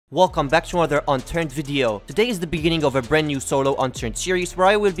Welcome back to another Unturned video. Today is the beginning of a brand new solo Unturned series where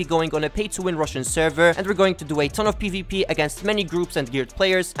I will be going on a pay-to-win Russian server and we're going to do a ton of PvP against many groups and geared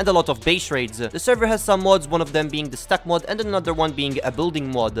players and a lot of base raids. The server has some mods, one of them being the stack mod and another one being a building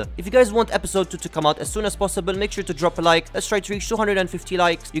mod. If you guys want episode 2 to come out as soon as possible, make sure to drop a like. Let's try to reach 250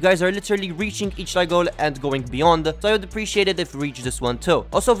 likes. You guys are literally reaching each like goal and going beyond, so I would appreciate it if you reach this one too.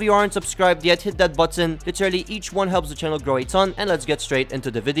 Also, if you aren't subscribed yet, hit that button. Literally each one helps the channel grow a ton, and let's get straight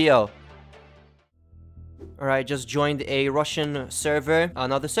into the video. Alright, just joined a Russian server.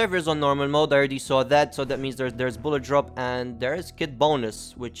 Now the server is on normal mode. I already saw that, so that means there's bullet drop and there is kit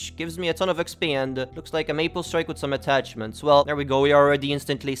bonus, which gives me a ton of XP and looks like a maple strike with some attachments. Well, there we go. We are already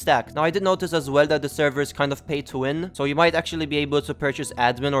instantly stacked. Now I did notice as well that the server is kind of pay to win, so you might actually be able to purchase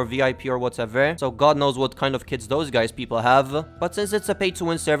admin or VIP or whatever. So God knows what kind of kits those people have. But since it's a pay to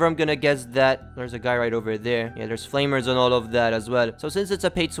win server, I'm gonna guess that there's a guy right over there. Yeah, there's flamers and all of that as well. So since it's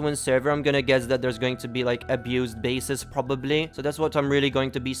a pay to win server, I'm gonna guess that there's going to be like abused bases probably, so that's what I'm really going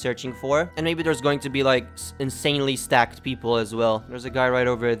to be searching for. And maybe there's going to be like insanely stacked people as well. There's a guy right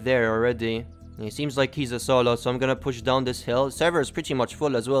over there already. He seems like he's a solo, so I'm gonna push down this hill. The server is pretty much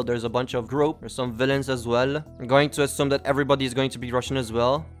full as well. There's a bunch of group. There's some villains as well. I'm going to assume that everybody is going to be Russian as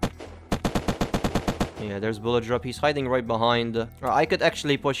well. Yeah, there's bullet drop. He's hiding right behind. I could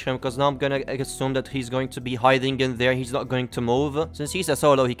actually push him because now I'm gonna assume that he's going to be hiding in there. He's not going to move. Since he's a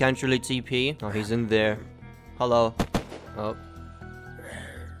solo, he can't really TP. Oh, he's in there. Hello. Oh.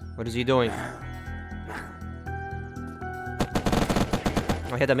 What is he doing?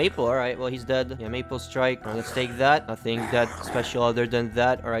 I hit a maple. Alright, well, he's dead. Yeah, maple strike. Let's take that. Nothing that special other than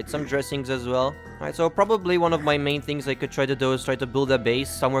that. Alright, some dressings as well. Alright, so probably one of my main things I could try to do is try to build a base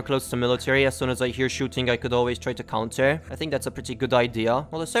somewhere close to military. As soon as I hear shooting, I could always try to counter. I think that's a pretty good idea.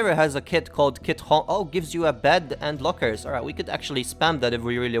 Well, the server has a kit called Kit Home. Oh, gives you a bed and lockers. Alright, we could actually spam that if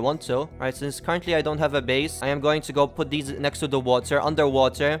we really want to. Alright, since currently I don't have a base, I am going to go put these next to the water,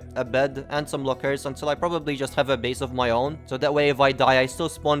 underwater, a bed, and some lockers until I probably just have a base of my own. So that way, if I die, I still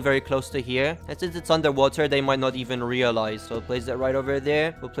spawn very close to here. And since it's underwater, they might not even realize. So I'll place that right over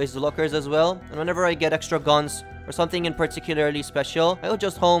there. We'll place the lockers as well. And whenever I get extra guns or something in particularly special, I'll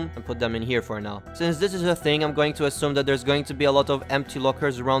just home and put them in here for now. Since this is a thing, I'm going to assume that there's going to be a lot of empty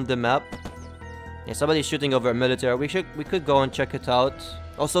lockers around the map. Yeah, somebody's shooting over a military. We could go and check it out.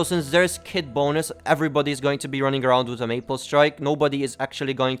 Also, since there's kit bonus, everybody's going to be running around with a maple strike. Nobody is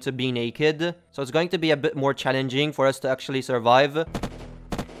actually going to be naked. So it's going to be a bit more challenging for us to actually survive.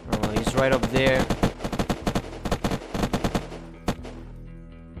 Oh, he's right up there.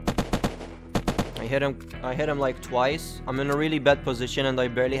 I hit him like twice. I'm in a really bad position and I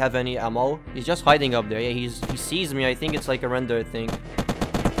barely have any ammo. He's just hiding up there. Yeah, he sees me. I think it's like a render thing.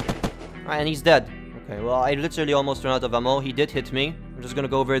 Alright, and he's dead. Okay, well, I literally almost ran out of ammo. He did hit me. I'm just gonna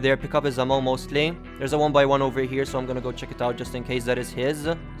go over there, pick up his ammo mostly. There's a 1x1 over here, so I'm gonna go check it out just in case that is his.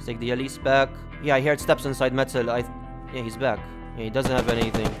 Let's take the Elise back. Yeah, I heard steps inside metal. Yeah, he's back. Yeah, he doesn't have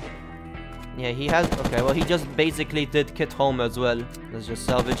anything. Yeah, he has... Okay, well, he just basically did kit home as well. Let's just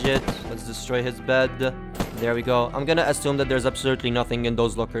salvage it. Let's destroy his bed. There we go. I'm gonna assume that there's absolutely nothing in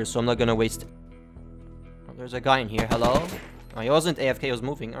those lockers, so I'm not gonna waste it. Oh, there's a guy in here. Hello? Oh, he wasn't AFK, he was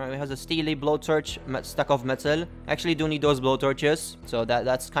moving. Alright, he has a steely blowtorch stack of metal. Actually do need those blowtorches, so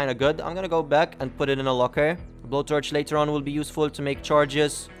that's kind of good. I'm gonna go back and put it in a locker. Blowtorch later on will be useful to make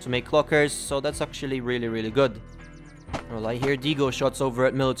charges, to make lockers, so that's actually really, really good. Well, I hear Deagle shots over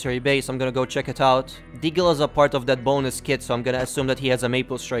at military base. I'm gonna go check it out. Deagle is a part of that bonus kit, so I'm gonna assume that he has a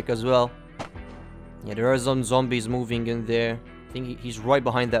maple strike as well. Yeah, there are some zombies moving in there. I think he's right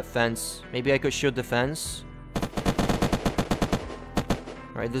behind that fence. Maybe I could shoot the fence.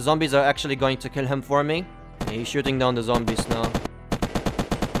 Alright, the zombies are actually going to kill him for me. Yeah, he's shooting down the zombies now.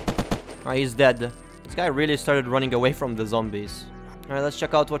 Alright, he's dead. This guy really started running away from the zombies. Alright, let's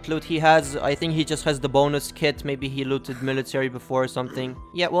check out what loot he has. I think he just has the bonus kit. Maybe he looted military before or something.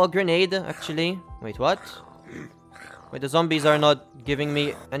 Yeah, well, grenade, actually. Wait, what? Wait, the zombies are not giving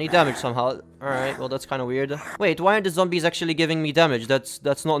me any damage somehow. Alright, well, that's kind of weird. Wait, why aren't the zombies actually giving me damage?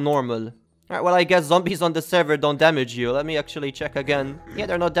 That's not normal. Alright, well, I guess zombies on the server don't damage you. Let me actually check again. Yeah,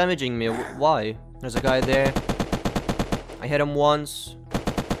 they're not damaging me. Why? There's a guy there. I hit him once.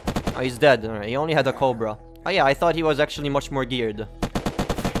 Oh, he's dead. Alright, he only had a cobra. Oh yeah, I thought he was actually much more geared.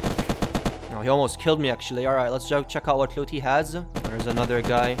 Oh, he almost killed me actually. Alright, let's check out what loot he has. There's another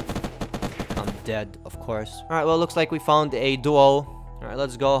guy. I'm dead, of course. Alright, well, looks like we found a duo. Alright,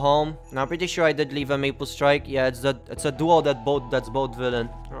 let's go home. Now, I'm pretty sure I did leave a maple strike. Yeah, it's a duo that's both villain.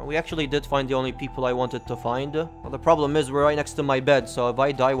 We actually did find the only people I wanted to find. Well, the problem is we're right next to my bed, so if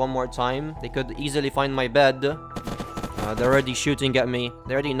I die one more time, they could easily find my bed. They're already shooting at me.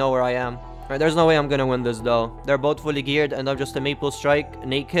 They already know where I am. Alright, there's no way I'm gonna win this though. They're both fully geared and I'm just a maple strike,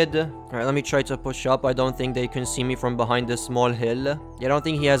 naked. Alright, let me try to push up. I don't think they can see me from behind this small hill. Yeah, I don't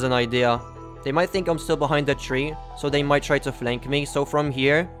think he has an idea. They might think I'm still behind the tree, so they might try to flank me. So from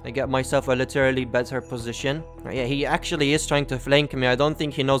here, I get myself a literally better position. Alright, yeah, he actually is trying to flank me. I don't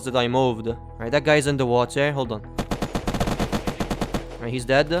think he knows that I moved. Alright, that guy's in the water. Hold on. Alright, he's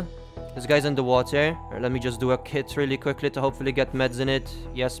dead. This guy's in the water. Alright, let me just do a kit really quickly to hopefully get meds in it.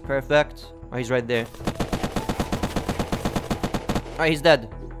 Yes, perfect. Oh, he's right there. Alright, he's dead.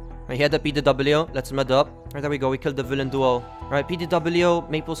 Alright, he had a PDW. Let's med up. Alright, there we go. We killed the villain duo. Alright, PDW,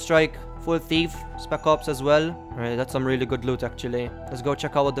 Maple Strike, Full Thief, Spec Ops as well. Alright, that's some really good loot actually. Let's go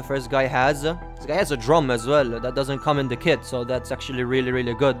check out what the first guy has. This guy has a drum as well. That doesn't come in the kit, so that's actually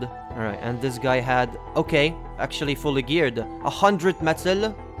really good. Alright, and this guy had... Okay, actually fully geared. 100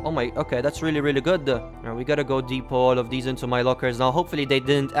 metal. Oh my, okay, that's really good. Alright, we gotta go depot all of these into my lockers now. Hopefully they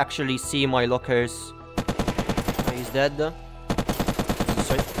didn't actually see my lockers. Alright, he's dead.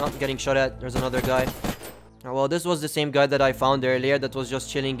 Sorry, oh, getting shot at. There's another guy. Oh, well, this was the same guy that I found earlier that was just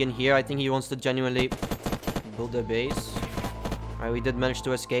chilling in here. I think he wants to genuinely build a base. Alright, we did manage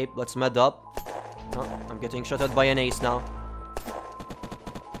to escape. Let's med up. Oh, I'm getting shot at by an ace now.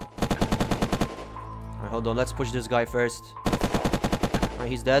 Alright, hold on. Let's push this guy first.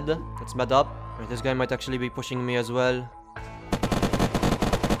 Alright, he's dead. Let's med up. Alright, this guy might actually be pushing me as well.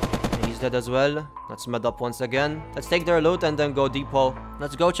 He's dead as well. Let's med up once again. Let's take their loot and then go depot.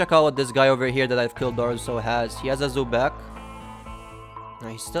 Let's go check out what this guy over here that I've killed also has. He has a Zubek.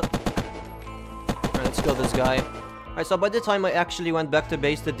 Alright, he's still... Alright, let's kill this guy. Alright, so by the time I actually went back to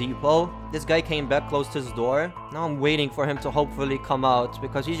base to depot, this guy came back, closed his door. Now I'm waiting for him to hopefully come out,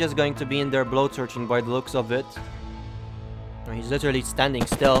 because he's just going to be in there blow searching by the looks of it. He's literally standing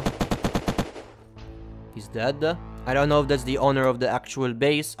still. He's dead. I don't know if that's the owner of the actual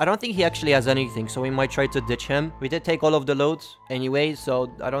base. I don't think he actually has anything, so we might try to ditch him. We did take all of the loot anyway,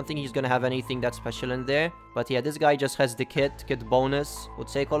 so I don't think he's gonna have anything that's special in there. But yeah, this guy just has the kit bonus. We'll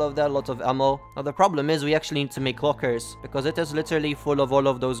take all of that, a lot of ammo. Now the problem is we actually need to make lockers, because it is literally full of all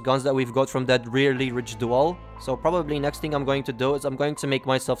of those guns that we've got from that really rich duel. So probably next thing I'm going to do is I'm going to make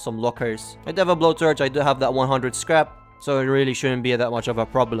myself some lockers. I do have a blowtorch, I do have that 100 scrap, so it really shouldn't be that much of a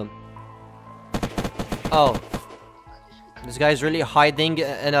problem. Oh. This guy's really hiding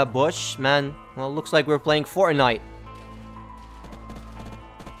in a bush, man. Well, it looks like we're playing Fortnite.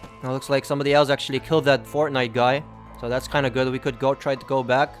 Now, it looks like somebody else actually killed that Fortnite guy. So that's kind of good. We could try to go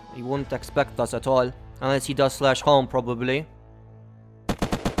back. He wouldn't expect us at all. Unless he does slash home, probably.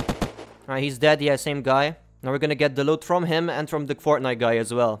 Alright, he's dead. Yeah, same guy. Now we're gonna get the loot from him and from the Fortnite guy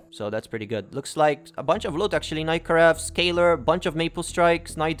as well. So that's pretty good. Looks like a bunch of loot actually. Nightcraft, Scalar, bunch of Maple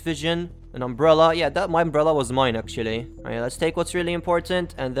Strikes, Night Vision, an umbrella. Yeah, my umbrella was mine actually. Alright, let's take what's really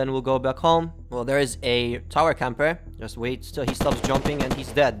important and then we'll go back home. Well, there is a tower camper. Just wait till he stops jumping and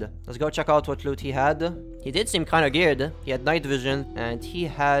he's dead. Let's go check out what loot he had. He did seem kind of geared. He had night vision and he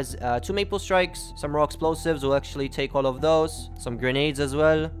has 2 Maple Strikes, some raw explosives. We'll actually take all of those. Some grenades as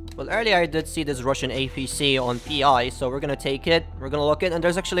well. Well, earlier I did see this Russian APC on PI, so we're gonna take it. We're gonna look it, and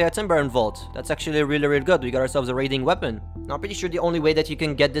there's actually a Timber Vault. That's actually really good. We got ourselves a raiding weapon. Now, I'm pretty sure the only way that you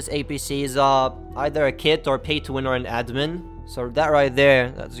can get this APC is either a kit or Pay2Win or an admin. So that right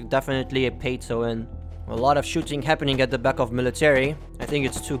there, that's definitely a Pay2Win. A lot of shooting happening at the back of military. I think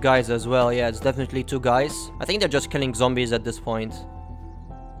it's 2 guys as well. Yeah, it's definitely 2 guys. I think they're just killing zombies at this point.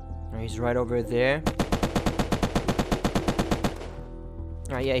 He's right over there.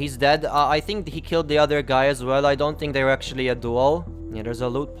 Yeah, he's dead. I think he killed the other guy as well. I don't think they were actually a duo. Yeah, there's a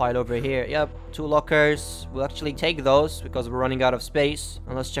loot pile over here. Yep, 2 lockers. We'll actually take those because we're running out of space.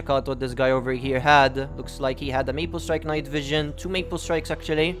 And let's check out what this guy over here had. Looks like he had a Maple Strike Night Vision, 2 Maple Strikes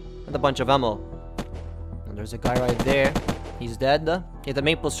actually, and a bunch of ammo. And there's a guy right there. He's dead. He had a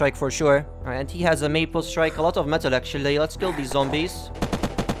Maple Strike for sure. Alright, and he has a Maple Strike, a lot of metal actually. Let's kill these zombies.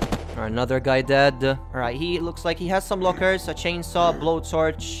 Another guy dead. Alright, he looks like he has some lockers, a chainsaw,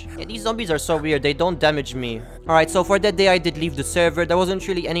 blowtorch. Yeah, these zombies are so weird. They don't damage me. Alright, so for that day, I did leave the server. There wasn't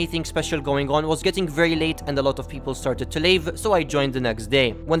really anything special going on. It was getting very late and a lot of people started to leave, so I joined the next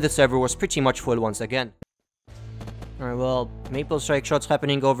day, when the server was pretty much full once again. Alright, well, Maple Strike shots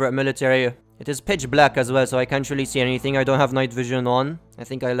happening over at military. It is pitch black as well, so I can't really see anything. I don't have night vision on. I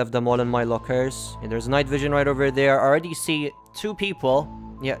think I left them all in my lockers. Yeah, there's night vision right over there. I already see 2 people.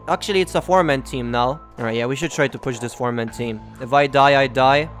 Yeah, actually it's a 4-man team now. Alright, yeah, we should try to push this 4-man team. If I die, I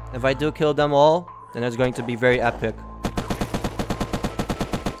die. If I do kill them all, then it's going to be very epic.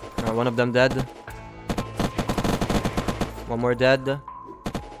 Alright, one of them dead. One more dead.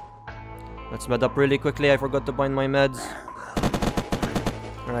 Let's med up really quickly. I forgot to bind my meds.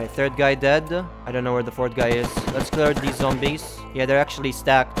 Alright, third guy dead. I don't know where the fourth guy is. Let's clear these zombies. Yeah, they're actually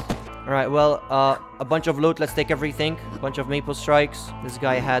stacked. Alright, well, a bunch of loot. Let's take everything. A bunch of maple strikes. This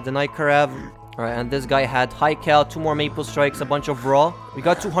guy had the night carav. Alright, and this guy had high cal, 2 more maple strikes, a bunch of raw. We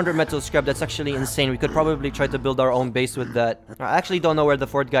got 200 metal scrap. That's actually insane. We could probably try to build our own base with that. I actually don't know where the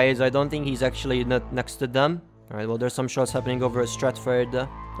fourth guy is. I don't think he's actually next to them. Alright, well, there's some shots happening over at Stratford.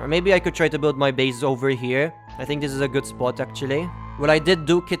 Or maybe I could try to build my base over here. I think this is a good spot, actually. Well, I did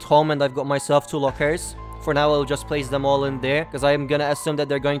do kit home, and I've got myself 2 lockers. For now, I'll just place them all in there, because I'm gonna assume that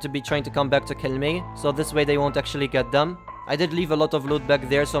they're going to be trying to come back to kill me. So this way, they won't actually get them. I did leave a lot of loot back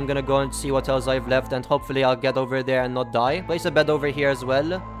there, so I'm gonna go and see what else I've left, and hopefully I'll get over there and not die. Place a bed over here as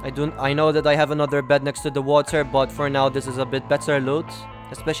well. I know that I have another bed next to the water, but for now, this is a bit better loot.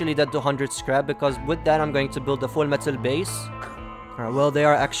 Especially that 200 scrap, because with that, I'm going to build a full metal base. Alright, well, they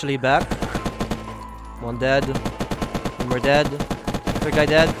are actually back. One dead. One more dead. Third guy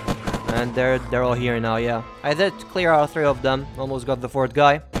dead. And they're all here now, yeah. I did clear out 3 of them. Almost got the 4th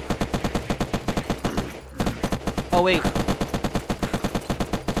guy. Oh, wait.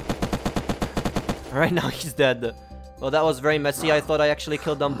 Alright, now he's dead. Well, that was very messy. I thought I actually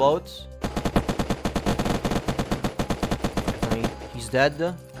killed them both. He's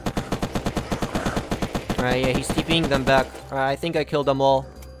dead. Alright, yeah, he's TPing them back. Alright, I think I killed them all.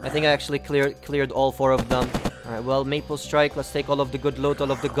 I think I actually cleared all 4 of them. Alright, well, maple strike. Let's take all of the good loot,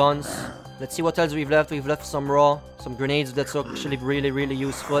 all of the guns. Let's see what else we've left. We've left some raw, some grenades. That's actually really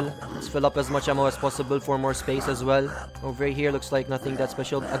useful. Let's fill up as much ammo as possible for more space as well. Over here, looks like nothing that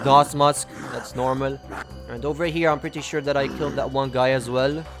special. A gas mask. That's normal. And over here, I'm pretty sure that I killed that one guy as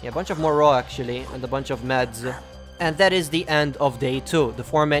well. Yeah, a bunch of more raw, actually. And a bunch of meds. And that is the end of day 2. The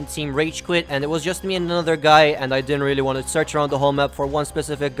 4-man team rage quit, and it was just me and another guy, and I didn't really want to search around the whole map for one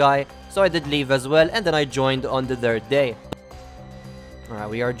specific guy, so I did leave as well, and then I joined on the 3rd day. Alright,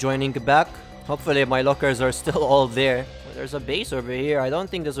 we are joining back. Hopefully my lockers are still all there. There's a base over here. I don't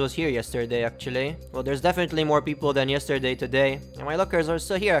think this was here yesterday, actually. Well, there's definitely more people than yesterday today. And my lockers are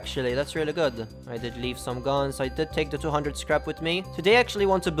still here, actually. That's really good. I did leave some guns. I did take the 200 scrap with me. Today, I actually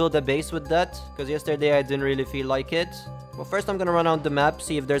want to build a base with that, because yesterday I didn't really feel like it. Well, first I'm gonna run out the map,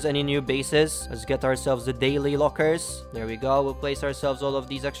 see if there's any new bases. Let's get ourselves the daily lockers. There we go. We'll place ourselves all of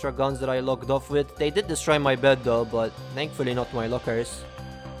these extra guns that I logged off with. They did destroy my bed, though, but thankfully not my lockers.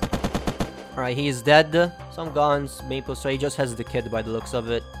 Alright, he is dead. Some guns, maple, so he just has the kid by the looks of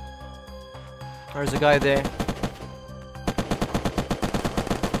it. There's a guy there.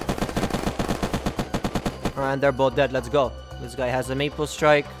 Alright, and they're both dead. Let's go. This guy has a maple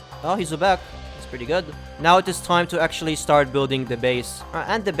strike. Oh, he's back. That's pretty good. Now it is time to actually start building the base.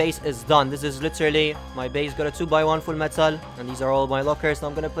 And the base is done. This is literally my base. Got a 2x1 full metal. And these are all my lockers. Now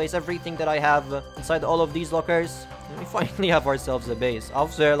I'm gonna place everything that I have inside all of these lockers. And we finally have ourselves a base.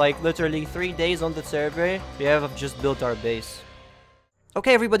 After like literally 3 days on the server, we have just built our base.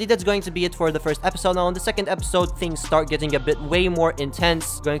 Okay, everybody, that's going to be it for the first episode. Now, on the second episode, things start getting a bit way more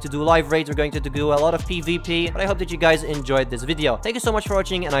intense. We're going to do live raids. We're going to do a lot of PvP. But I hope that you guys enjoyed this video. Thank you so much for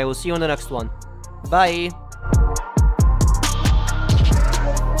watching, and I will see you on the next one. Bye!